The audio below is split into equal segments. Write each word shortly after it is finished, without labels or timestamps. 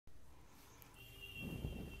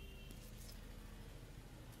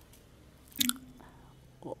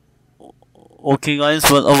Okay guys,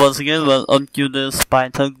 once again welcome to this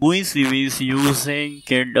Python-Gui series using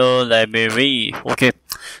Kindle library. Okay,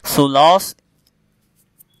 so last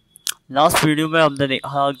video में हमने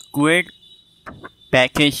देखा grid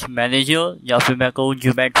package manager या फिर मैं कहूँ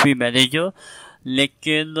ज्योमेट्री मैनेजर,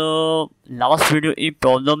 लेकिन लास्ट वीडियो एक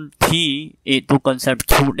प्रॉब्लम थी, एक तो कंसेप्ट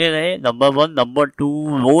छूटे रहे, नंबर 1, नंबर 2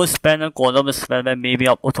 रो स्पैन और कॉलम स्पैन में मे भी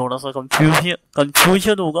आपको थोड़ा सा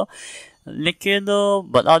कंफ्यूजन होगा, लेकिन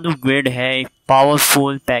बता दूं ग्रिड है एक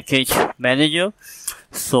powerful package manager.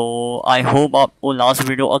 So I hope आपको लास्ट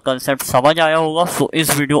वीडियो का कंसेप्ट समझ आया होगा। सो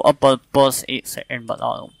इस वीडियो का पर्पस 1 सेकेंड बता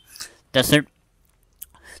रहा हूँ, जैसे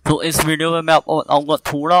तो इस वीडियो में मैं आपको बताऊंगा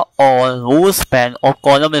थोड़ा और रो स्पैन और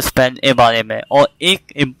कॉलम स्पैन के बारे में, और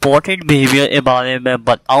एक इम्पोर्टेंट बिहेवियर के बारे में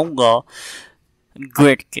बताऊंगा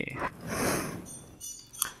ग्रिड के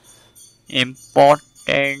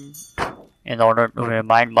important in order to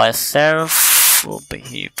remind myself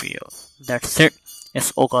behavior. That's it.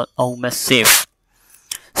 इसको करता हूँ मैं सेव।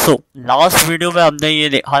 सो लास्ट वीडियो में हमने ये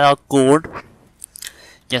देखा था कोड,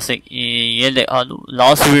 जैसे ये देखा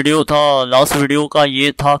लास्ट वीडियो का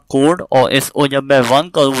ये था कोड, और इसको जब मैं रन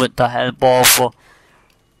करूँ with the help of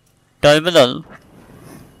terminal,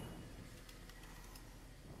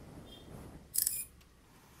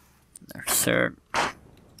 that's it.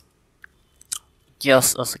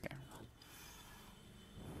 Just a second.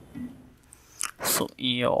 So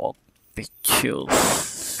your picture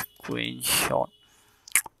screenshot.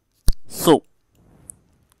 So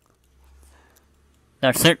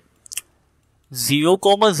that's it.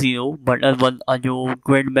 0,0 button 1 जो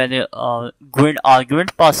ग्रिड मैंने ग्रिड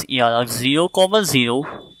आर्ग्यूमेंट पास किया था 0,0,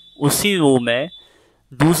 उसी रो में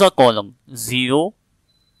दूसरा कॉलम 0,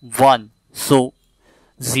 1। सो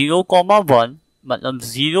 0,1 मतलब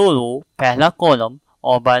 0 रो पहला कॉलम,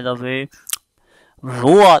 और बाय द वे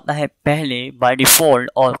रो आता है पहले बाय डिफॉल्ट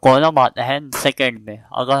और कॉलम आता है सेकंड में।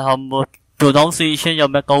 अगर हम प्रोनाउंसिएशन जब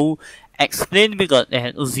मैं कहूँ एक्सप्लेन भी करते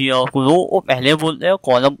हैं तो रो को पहले बोलते हैं और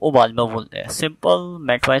कॉलम को बाद में बोलते हैं। Simple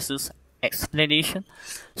matrices explanation.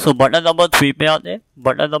 सो बटन नंबर 3 पे आते हैं।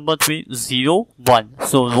 Button number 3 0, 1।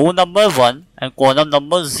 So row number 1 and column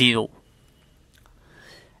number 0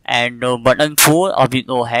 and button 4 अभी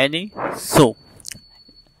तो है नहीं। सो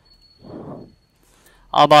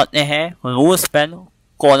अब आते हैं रो स्पैन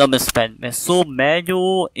कॉलम स्पैन में। सो मैं जो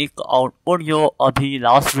एक आउटपुट जो अभी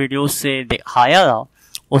लास्ट वीडियो से दिखाया था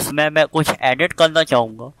उसमें मैं कुछ एडिट करना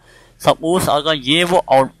चाहूँगा। सपोज अगर ये वो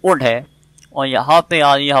आउटपुट है और यहाँ पे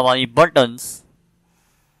आ रही है हमारी बटन्स,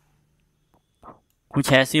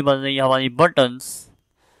 कुछ ऐसी बन रही है हमारी buttons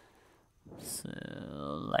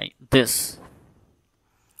like this.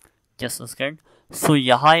 Just a second. सो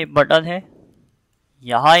यहाँ एक बटन है,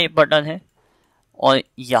 यहाँ एक बटन है और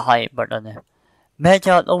यहाँ एक बटन है। मैं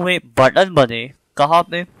चाहता हूँ एक बटन बने कहाँ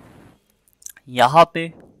पे, यहाँ पे,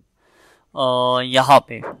 यहाँ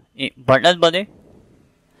पे एक बटन बने।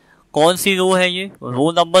 कौन सी रो है ये?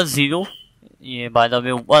 रो नंबर 0, ये बाय द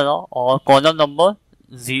वे ऊपर आ, और कॉलम नंबर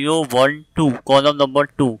 0, 1, 2, कॉलम नंबर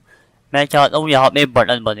 2। मैं चाहता हूँ यहाँ पे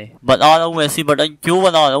बटन बने। बता रहा हूँ ऐसी बटन क्यों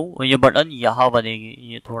बना रहा हूँ, ये बटन यहाँ बनेगी।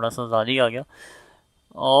 ये थोड़ा सा ज़्यादा ही आ गया,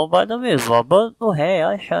 और बाय द वे रबर तो है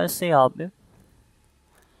यार शायद से यहाँ पे।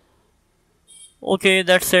 Okay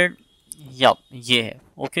that's it. या ये है।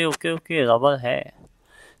 ओके रबर है।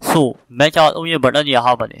 सो मैं चाहता हूँ ये बटन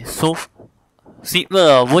यहाँ बने। सो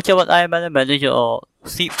वो क्या बताया मैंने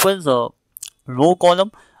सीक्वेंस रो कॉलम,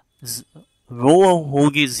 रो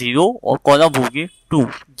होगी 0 और कॉलम होगी 2।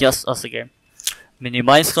 जस्ट अ सेकेंड,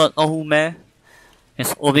 मिनिमाइज करता हूँ मैं,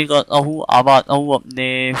 इसको भी करता हूँ। अब आता हूँ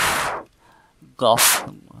अपने ग्राफ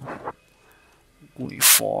कोई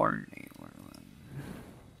फॉन्ट।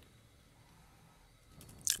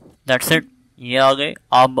 दैट्स इट, ये आ गए।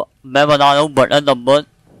 अब मैं बना रहा हूँ बटन नंबर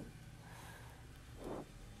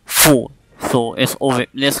 4। सो इसको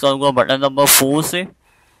रिप्लेस करूँगा बटन नंबर 4 से।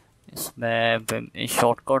 इसमें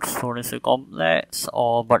शॉर्टकट्स थोड़े से कॉम्प्लेक्स,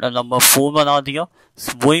 और बटन नंबर 4 बना दिया।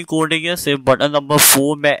 वही कोडिंग है, सिर्फ बटन नंबर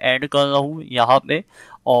 4 में ऐड कर रहा हूँ यहाँ पे,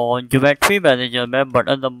 और ज्योमेट्री मैनेजर में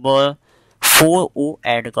बटन नंबर 4 को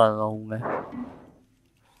ऐड कर रहा हूँ मैं।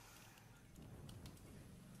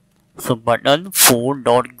 सो बटन 4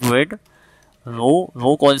 डॉट ग्रिड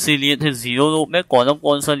रो कौन सी लिए थे 0 रो में, कॉलम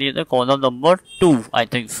कौन सा लिए थे, column number 2 I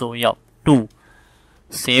think so, या 2।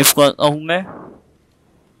 सेव करता हूँ मैं।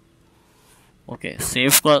 ओके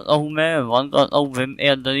सेव करता हूँ मैं, रन करता हूँ विम ए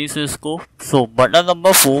अंदर ही से इसको। सो बटन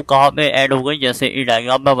नंबर 4 कहाँ पे ऐड हो गई, जैसे ये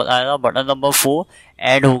डायग्राम में बताया था बटन नंबर 4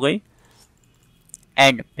 ऐड हो गई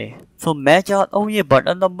एंड पे। सो मैं चाहता हूँ ये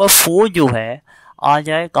बटन नंबर 4 जो है आ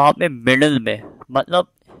जाए कहाँ पे, मिडिल में। मतलब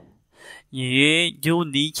ये जो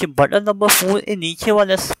नीचे बटन नंबर 4 के नीचे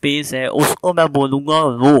वाला स्पेस है उसको मैं बोलूँगा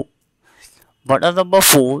रो। बटन नंबर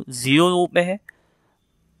 4 0 रो पे है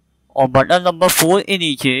और बटन नंबर 4 के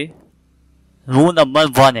नीचे रो नंबर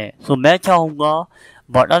 1 है। तो मैं चाहूँगा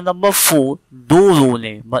बटन नंबर 4 दो रो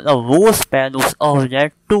ले, मतलब रो स्पैन उसका हो जाए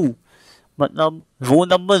 2, मतलब रो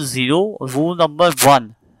नंबर 0 रो नंबर 1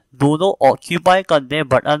 दोनों ऑक्यूपाई कर दे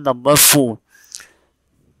बटन नंबर 4।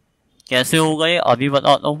 कैसे होगा ये अभी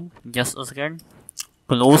बताता हूँ, जस्ट अ सेकेंड।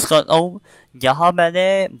 क्लोज करता हूँ। यहाँ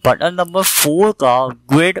मैंने बटन नंबर 4 का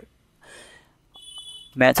ग्रिड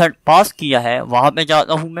मेथड पास किया है, वहाँ पे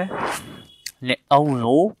जाता हूँ मैं, लेता हूँ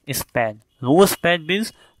रो span. Row span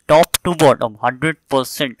means top to bottom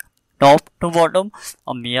 100% top to bottom.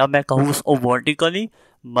 अब या मैं कहूँ उसको वर्टिकली,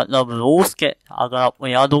 मतलब रोज के, अगर आपको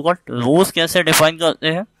याद होगा रोज कैसे डिफाइन करते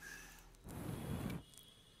हैं।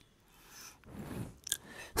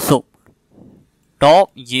 सो टॉप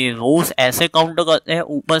ये रोज ऐसे काउंट करते हैं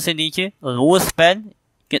ऊपर से नीचे, रो स्पैन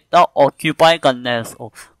कितना ऑक्यूपाई करना है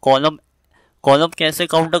उसको। कॉलम कैसे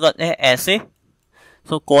काउंट करते हैं ऐसे।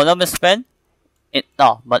 सो कॉलम स्पैन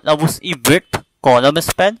इतना, मतलब उसकी विड्थ कॉलम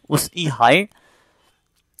स्पैन, उसकी height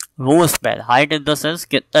row span. Height in the sense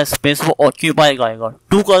कितना स्पेस वो ऑक्यूपाई करेगा।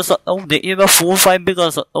 2 कर सकता हूँ, देखिए मैं 4 5 भी कर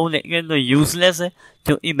सकता हूँ, लेकिन यूजलेस है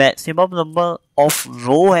क्योंकि मैक्सिमम नंबर ऑफ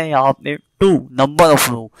रो है यहाँ पे 2। नंबर ऑफ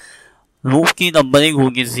रो की नंबरिंग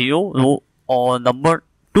होगी 0 रो, और नंबर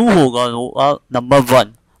 2 होगा रो का नंबर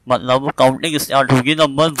 1, मतलब काउंटिंग स्टार्ट होगी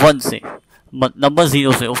नंबर 1 से, नंबर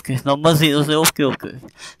 0 से। ओके, नंबर 0 से। ओके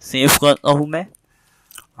सेव करता हूँ मैं,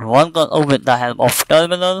 रन करता हूँ with the help of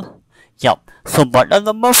terminal. So button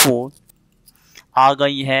number 4 आ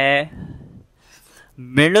गई है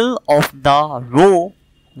middle of the row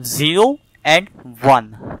 0 and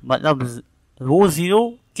 1, मतलब रो 0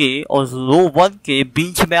 के और रो 1 के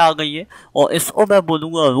बीच में आ गई है, और इसको मैं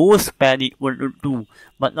बोलूँगा रो स्पैन इक्वल टू 2,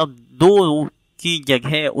 मतलब 2 रो की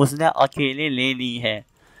जगह उसने अकेले ले ली है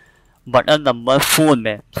बटन नंबर 4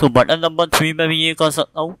 में। सो बटन नंबर 3 में भी ये कर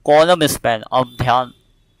सकता हूँ कॉलम स्पैन। अब ध्यान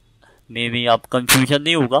में भी आप कंफ्यूजन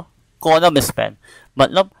नहीं होगा, कॉलम स्पैन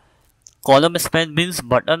मतलब column span means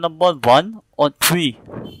button number 1 और 3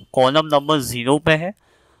 कॉलम नंबर 0 पे है,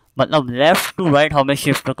 मतलब लेफ्ट टू राइट हमें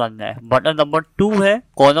शिफ्ट करना है। बटन नंबर 2 है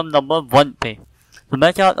कॉलम नंबर 1 पे, तो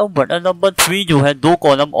मैं चाहता हूँ बटन नंबर 3 जो है 2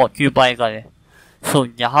 कॉलम ऑक्यूपाई करे। सो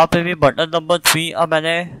यहाँ पे भी बटन नंबर 3 का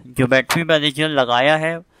मैंने ज्योमेट्री मैनेजर लगाया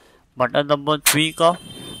है बटन नंबर 3 का,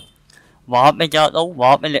 वहाँ पे जाता हूँ,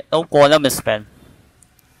 वहाँ पे लेता हूँ column span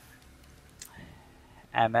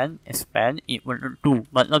mn span equal to 2,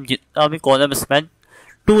 मतलब जितना भी कॉलम स्पैन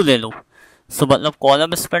 2 ले लो। सो मतलब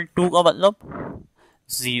कॉलम स्पैन 2 का मतलब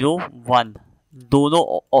 0 1 दोनों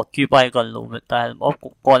ऑक्यूपाई कर लो और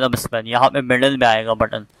कॉलम स्पैन, यहाँ पे मिडल में आएगा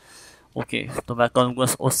बटन। ओके, तो मैं करूँगा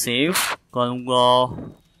इसको सेव,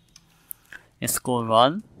 करूँगा इसको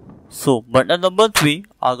रन। सो बटन नंबर 3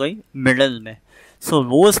 आ गई मिडल में। सो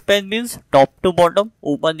रो span means top to bottom,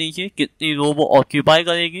 ऊपर नीचे कितनी रो वो ऑक्यूपाई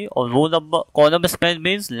करेगी, और रो number column span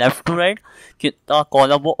means left to right कितना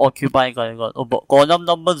कॉलम वो ऑक्यूपाई करेगा। तो column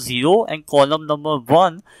number 0 and column number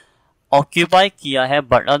 1 occupy किया है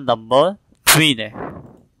बटन नंबर 3 ने।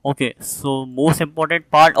 Okay, so most important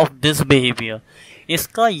part of this behaviour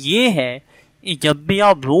इसका ये है कि जब भी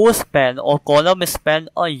आप रो स्पैन और कॉलम स्पैन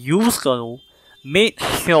का यूज करो, मेक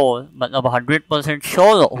श्योर, मतलब 100%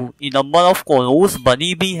 श्योर रहो कि नंबर ऑफ रोज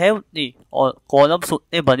बनी भी है उतनी और कॉलम्स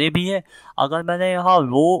उतने बने भी है। अगर मैंने यहाँ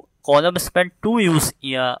रो कॉलम स्पैन 2 यूज़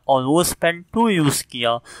किया और रो स्पैन 2 यूज़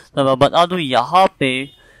किया, तो मैं बता दूँ यहाँ पे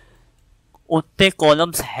उतने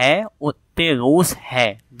कॉलम्स हैं उतने रोज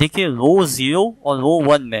है। देखिए रो 0 और रो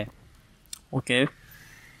 1 में। ओके,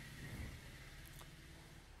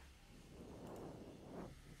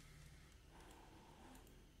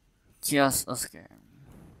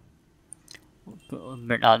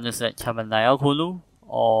 मिटाने से अच्छा मैं नया खोलूँ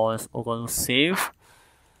और इसको करूँ सेव।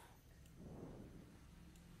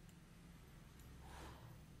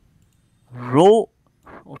 रो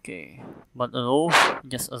ओके, मतलब रो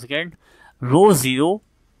जस्ट सेकेंड, रो 0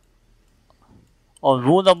 और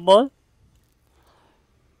रो नंबर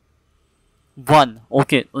 1।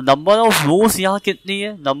 ओके, नंबर ऑफ रोज यहाँ कितनी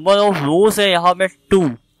है? नंबर ऑफ रोज है यहाँ पे 2।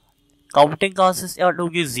 काउंटिंग कहाँ से स्टार्ट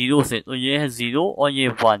होगी? 0 से, तो ये है 0 और ये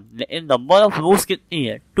 1, लेकिन नंबर ऑफ रोज कितनी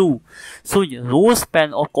है? 2। सो रो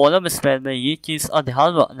स्पैन और कॉलम स्पैन में ये चीज़ का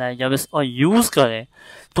ध्यान रखना है, जब इसका यूज करें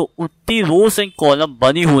तो उतनी रोज एंड कॉलम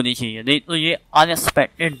बनी होनी चाहिए, नहीं तो ये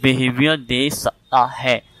अनएक्सपेक्टेड बिहेवियर दे सकता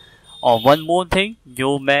है। और वन मोर थिंग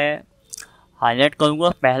जो मैं हाईलाइट करूँगा,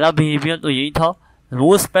 पहला बिहेवियर तो यही था,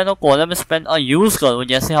 रो स्पैन और कॉलम स्पैन का यूज़ करो,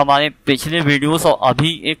 जैसे हमारे पिछले वीडियोस और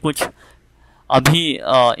अभी एक कुछ अभी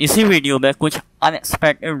इसी वीडियो में कुछ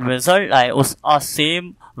अनएक्सपेक्टेड रिजल्ट आए, उसका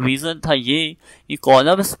सेम रीज़न था ये कि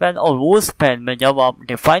कॉलम स्पैन और रो स्पैन में जब आप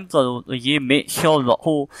डिफाइन करो तो ये मेक श्योर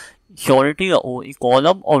रखो, श्योरिटी रखो कि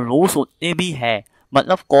कॉलम और रोज उतने भी है,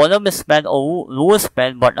 मतलब कॉलम स्पैन और रो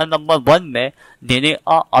स्पैन बटन नंबर 1 में देने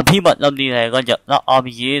का अभी मतलब नहीं रहेगा जब तक आप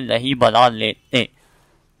ये नहीं बना लेते।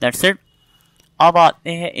 That's it. अब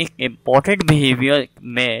आते हैं एक इम्पॉर्टेंट बिहेवियर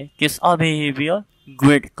में, किसका बिहेवियर?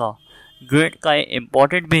 ग्रिड का। ग्रिड का एक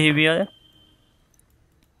इम्पॉर्टेंट बिहेवियर है,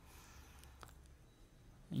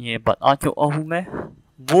 ये बता चुका हूँ मैं,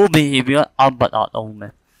 वो बिहेवियर अब बताता हूँ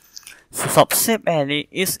मैं। सबसे पहले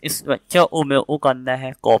इस स्ट्रक्चर को मेरे को करना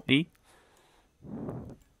है कॉपी।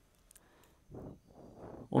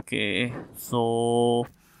 ओके, सो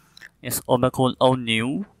इसको मैं खोलता हूँ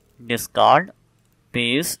न्यू, डिस्कार्ड,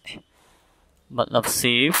 पेस्ट, मतलब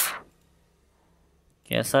सेव।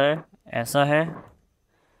 कैसा है? ऐसा है।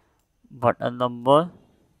 Button number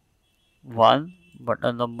 1,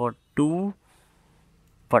 button number 2,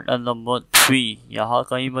 button number 3 यहाँ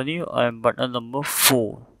कहीं बनी, और button number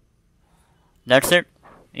 4। That's it.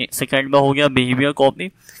 1 second में हो गया बिहेवियर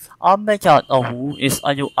कॉपी। अब मैं चाहता हूँ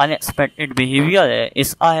इसका जो अनएक्सपेक्टेड बिहेवियर है,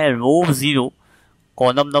 इसका है रो 0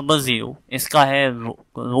 कॉलम नंबर 0, इसका है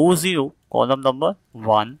रो 0 कॉलम नंबर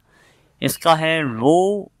 1, इसका है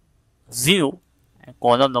रो 0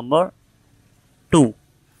 कॉलम नंबर 2।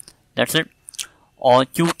 That's it. और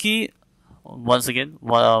क्योंकि once again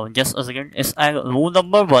just a second, is row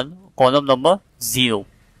number 1 column number 0।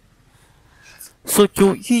 सो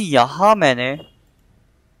क्योंकि यहाँ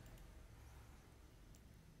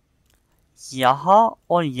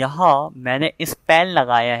और यहाँ मैंने स्पैन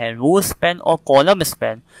लगाया है, रो स्पैन और कॉलम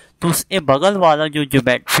स्पैन, तो उसके बगल वाला जो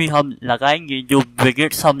ज्योमेट्री हम लगाएंगे, जो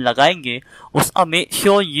विजेट्स हम लगाएंगे, उसका मेक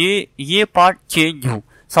श्योर ये पार्ट चेंज हो।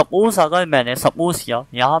 सपोज अगर मैंने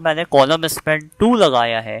यहाँ मैंने कॉलम स्पैन 2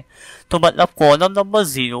 लगाया है, तो मतलब कॉलम नंबर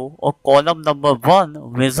 0 और कॉलम नंबर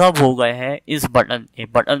 1 रिजर्व हो गए हैं इस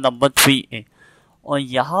बटन नंबर 3 और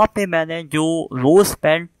यहाँ पे मैंने जो रो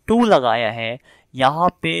स्पैन 2 लगाया है, यहाँ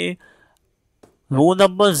पे रो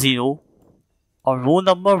नंबर 0 और रो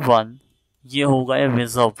नंबर 1 ये हो गए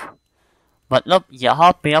रिजर्व, मतलब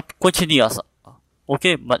यहाँ पे अब कुछ नहीं आ सकता।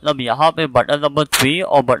 ओके, मतलब यहाँ पे बटन नंबर 3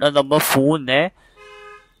 और बटन नंबर 4 ने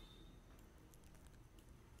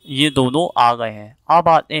ये दोनों आ गए हैं। अब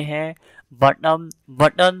आते हैं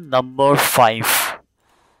बटन नंबर 5,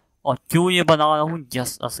 और क्यों ये बना रहा हूँ,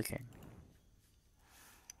 just a second.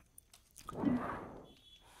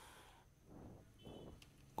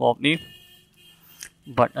 Copy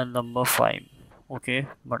button number 5। Okay,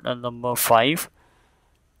 button number 5,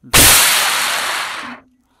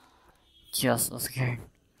 just a second.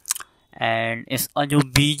 And इसका जो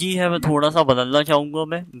बीजी है मैं थोड़ा सा बदलना चाहूँगा,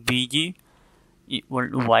 मैं बीजी इक्वल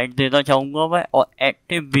टू वाइट देना चाहूँगा मैं, और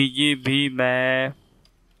एक्टिव बीजी भी मैं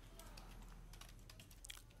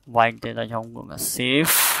वाइट देना चाहूँगा मैं। सेव।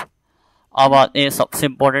 अब आते हैं सबसे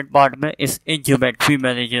इम्पोर्टेंट पार्ट में, इस ज्योमेट्री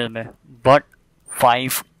मैनेजर में, बट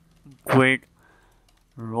 5 ग्रिड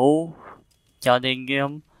रो क्या देंगे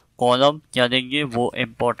हम, कॉलम क्या देंगे, वो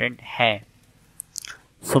इम्पोर्टेंट है।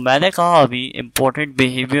 सो मैंने कहा अभी important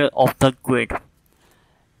behaviour of the grid,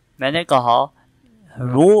 मैंने कहा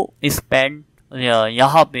रो स्पैन,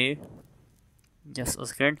 यहाँ पे जस्ट अ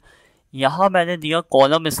सेकेंड, यहाँ मैंने दिया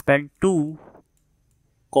कॉलम स्पैन 2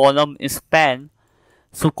 कॉलम स्पैन।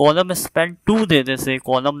 सो कॉलम स्पैन 2 देने से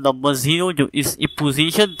कॉलम नंबर 0 जो इस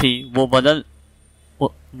पोजीशन थी वो बदल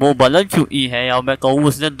चुकी है, या मैं कहूँ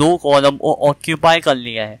उसने 2 कॉलम को ऑक्यूपाई कर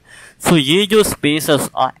लिया है। सो ये जो स्पेस है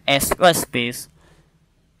उसका एक्स्ट्रा स्पेस,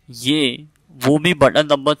 ये वो भी बटन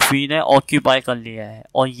नंबर 3 ने ऑक्यूपाई कर लिया है।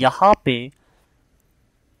 और यहाँ पे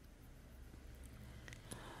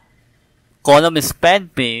कॉलम स्पैन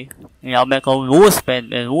पे, या मैं कहूँ रो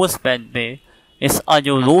स्पैन पे इसका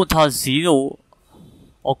जो रो था 0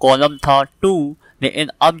 और कॉलम था 2, लेकिन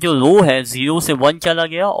अब जो रो है 0 से 1 चला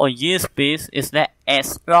गया और ये स्पेस इसने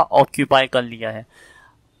एक्स्ट्रा ऑक्यूपाई कर लिया है।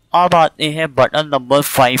 अब आते हैं बटन नंबर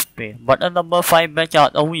 5 पे। बटन नंबर 5 मैं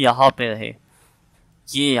चाहता हूँ यहाँ पे रहे,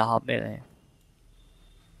 ये यहाँ पे रहे।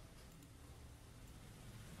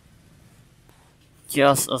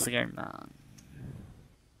 Just a second man.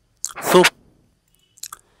 सो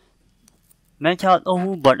मैं चाहता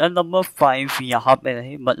हूँ बटन नंबर 5 यहाँ पे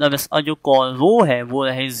रहे, मतलब इसका जो रो है वो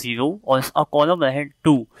रहे 0 और इसका कॉलम रहे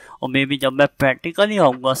 2, और मे बी जब मैं प्रैक्टिकली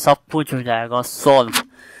आऊँगा सब कुछ हो जाएगा सॉल्व।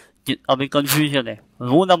 अभी कंफ्यूजन है,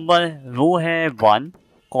 रो है 1,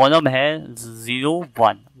 कॉलम है 0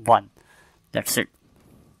 1 1। That's it.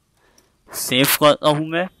 सेव करता हूँ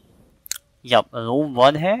मैं, या रो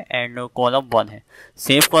 1 है एंड कॉलम 1 है,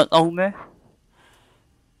 सेव करता हूँ मैं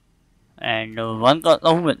एंड रन करता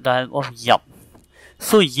हूँ with the help of yup.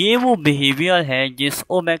 सो ये वो बिहेवियर है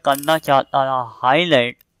जिसको मैं करना चाहता था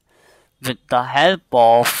highlight with the help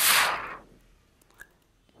of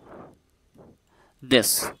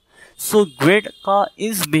this. So grid का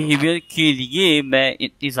इस बिहेवियर के लिए मैं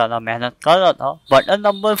इतनी ज़्यादा मेहनत कर रहा था। बटन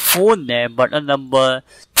नंबर 4 ने बटन नंबर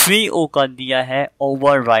 3 को कर दिया है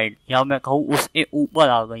ओवरराइड, या मैं कहूँ उसके ऊपर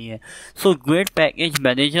आ गई है। सो ग्रिड पैकेज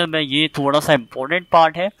मैनेजर में ये थोड़ा सा इम्पोर्टेंट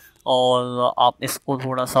पार्ट है और आप इसको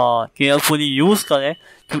थोड़ा सा केयरफुली यूज़ करें,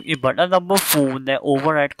 क्योंकि बटन नंबर 4 ने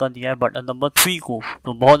ओवरराइड कर दिया है बटन नंबर 3 को।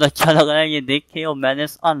 तो बहुत अच्छा लग रहा है ये देख के। और मैंने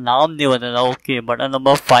इसका नाम नहीं बदला। ओके, बटन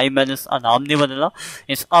नंबर 5 मैंने इसका नाम नहीं बदला।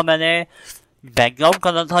 इसका मैंने बैकग्राउंड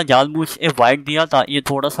कलर था जानबूझ के वाइट दिया था, ये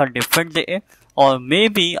थोड़ा सा डिफरेंट दे। और मे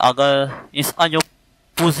बी अगर इसका जो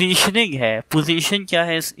पोजीशनिंग है, पोजीशन क्या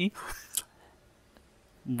है इसकी,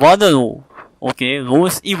 1 रो। ओके, रो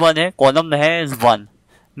इसकी 1 है, कॉलम है 1।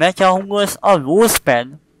 मैं चाहूँगा इसका रो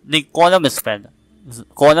स्पैन नहीं, column span.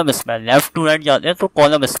 Column span left to right जाते हैं तो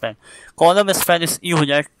कॉलम स्पैन इसकी हो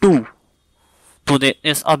जाए 2। तो देखते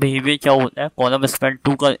हैं इसका बिहेवियर क्या होता है। कॉलम स्पैन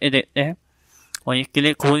 2 करके देखते हैं और ये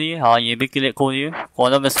क्लिक हो रही है। हाँ, ये भी क्लिक हो रही है।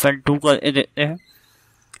 कॉलम स्पैन 2 करके देखते हैं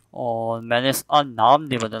और मैंने इसका नाम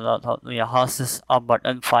नहीं बदला था, तो यहाँ से अब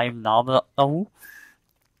बटन 5 नाम रखता हूँ,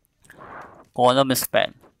 कॉलम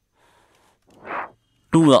स्पैन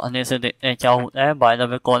 2 रखने से देखते हैं क्या होता है। By the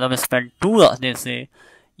way, column span 2 रखने से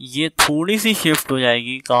ये थोड़ी सी शिफ्ट हो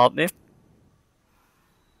जाएगी कहाँ पे,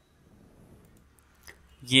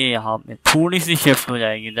 ये यहाँ पे थोड़ी सी शिफ्ट हो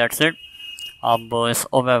जाएगी। That's it. अब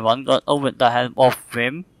इसको मैं रन करता हूँ with the help of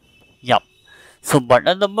frame. Yup. So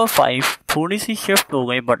button number 5 थोड़ी सी शिफ्ट हो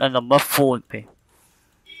गई बटन नंबर 4 पे।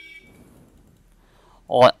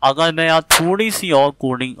 और अगर मैं यहाँ थोड़ी सी और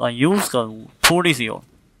कोडिंग का यूज़ करूँ, थोड़ी सी और,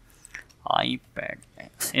 iPad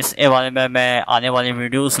X, इसके बारे में मैं आने वाले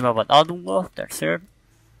वीडियोस में बता दूंगा। That's it.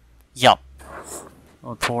 यप।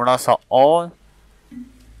 और थोड़ा सा और।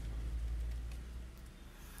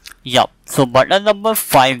 यप। सो बटन नंबर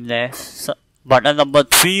 5 ने बटन नंबर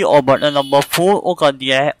 3 और बटन नंबर 4 को कर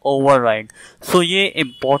दिया है ओवरराइड। सो ये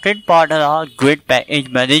इम्पोर्टेंट पार्ट रहा ग्रिड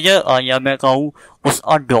पैकेज मैनेजर, या मैं कहूँ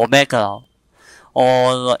उसका ड्रॉबैक रहा।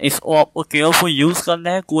 और इसको आपको केयरफुल यूज़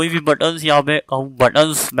करना है। कोई भी बटन्स, या मैं कहूँ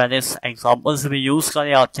बटन्स मैंने एग्जाम्पल्स में यूज़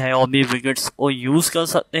करें, आप चाहे और भी विकेट्स को यूज़ कर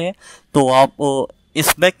सकते हैं, तो आप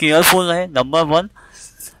इसमें केयरफुल रहें। नंबर 1।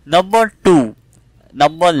 नंबर 2,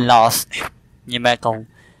 नंबर लास्ट, ये मैं कहूँ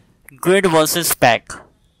ग्रिड वर्सेस पैक।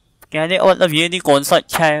 कहने का मतलब ये नहीं कौन सा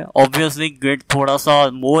अच्छा है। ऑब्वियसली ग्रिड थोड़ा सा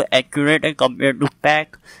मोर एक्यूरेट है कंपेयर टू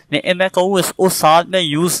पैक, लेकिन मैं कहूँ इसको साथ में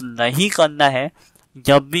यूज़ नहीं करना है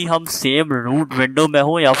जब भी हम सेम रूट विंडो में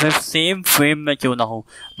हो या फिर सेम फ्रेम में क्यों ना हो।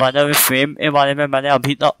 मतलब फ्रेम के बारे में मैंने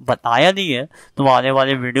अभी तक बताया नहीं है, तो आने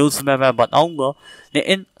वाले वीडियोस में मैं बताऊंगा।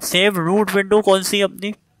 लेकिन सेम रूट विंडो कौन सी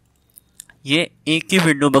अपनी, ये एक ही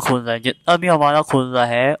विंडो में खुल रहा है। जितना भी हमारा खुल रहा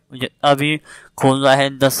है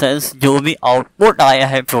इन द सेंस जो भी आउटपुट आया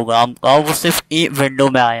है प्रोग्राम का, वो सिर्फ एक विंडो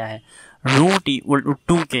में आया है। रूट इक्वल टू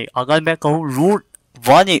 2 के, अगर मैं कहूँ रूट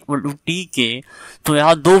 1 इक्वल टू टी के, तो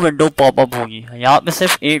यहाँ 2 विंडो पॉपअप होगी। यहाँ पे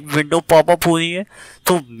सिर्फ एक विंडो पॉपअप हो रही है।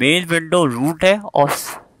 तो मेन विंडो रूट है, और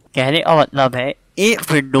कहने का मतलब है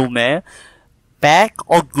एक विंडो में पैक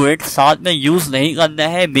और ग्रिड साथ में यूज नहीं करना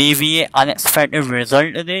है। मे बी ये अनएक्सपेक्टेड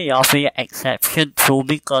रिजल्ट दे या फिर ये एक्सेप्शन थ्रो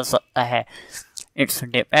भी कर सकता है। It's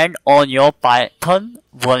depend on your Python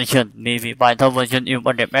version. May be Python version के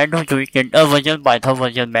ऊपर डिपेंड हो, क्योंकि Kinder version Python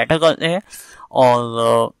version matter करते हैं।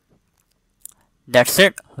 और दैट्स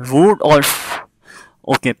इट। रूट और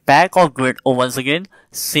ओके, पैक और ग्रिड को once again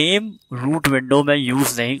same root window में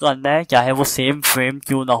यूज नहीं करना है, चाहे वो सेम फ्रेम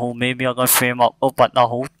क्यों ना हो। मे बी अगर फ्रेम आपको पता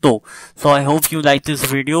हो तो। सो I hope you like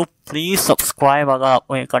this video. Please subscribe अगर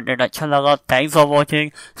आपको ये कंटेंट अच्छा लगा। Thanks for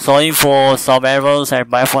watching. Sorry for some errors and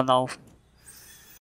bye for now.